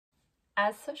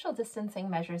As social distancing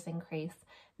measures increase,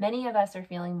 many of us are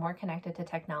feeling more connected to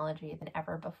technology than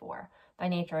ever before by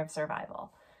nature of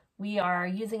survival. We are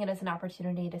using it as an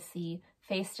opportunity to see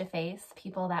face-to-face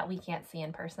people that we can't see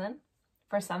in person.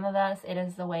 For some of us, it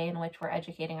is the way in which we're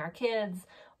educating our kids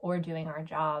or doing our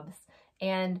jobs.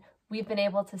 And we've been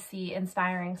able to see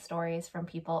inspiring stories from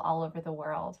people all over the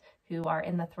world who are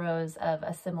in the throes of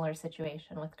a similar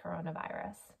situation with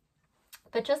coronavirus.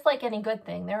 But just like any good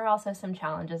thing, there are also some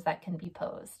challenges that can be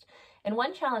posed. And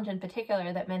one challenge in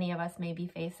particular that many of us may be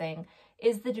facing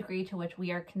is the degree to which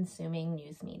we are consuming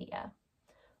news media.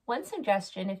 One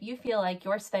suggestion, if you feel like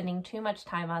you're spending too much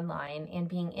time online and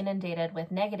being inundated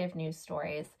with negative news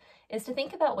stories, is to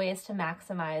think about ways to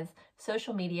maximize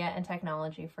social media and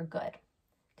technology for good.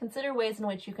 Consider ways in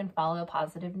which you can follow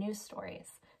positive news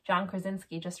stories. John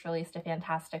Krasinski just released a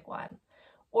fantastic one.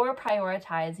 Or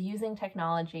prioritize using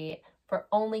technology for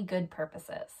only good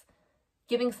purposes.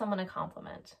 Giving someone a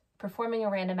compliment, performing a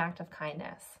random act of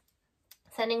kindness,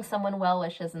 sending someone well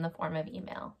wishes in the form of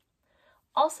email.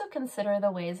 Also consider the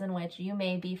ways in which you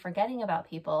may be forgetting about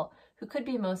people who could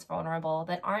be most vulnerable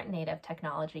that aren't native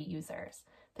technology users,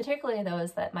 particularly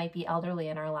those that might be elderly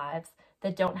in our lives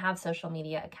that don't have social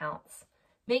media accounts.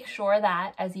 Make sure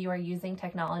that as you are using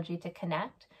technology to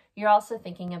connect, you're also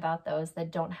thinking about those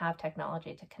that don't have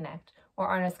technology to connect or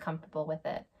aren't as comfortable with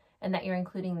it, and that you're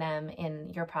including them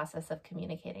in your process of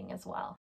communicating as well.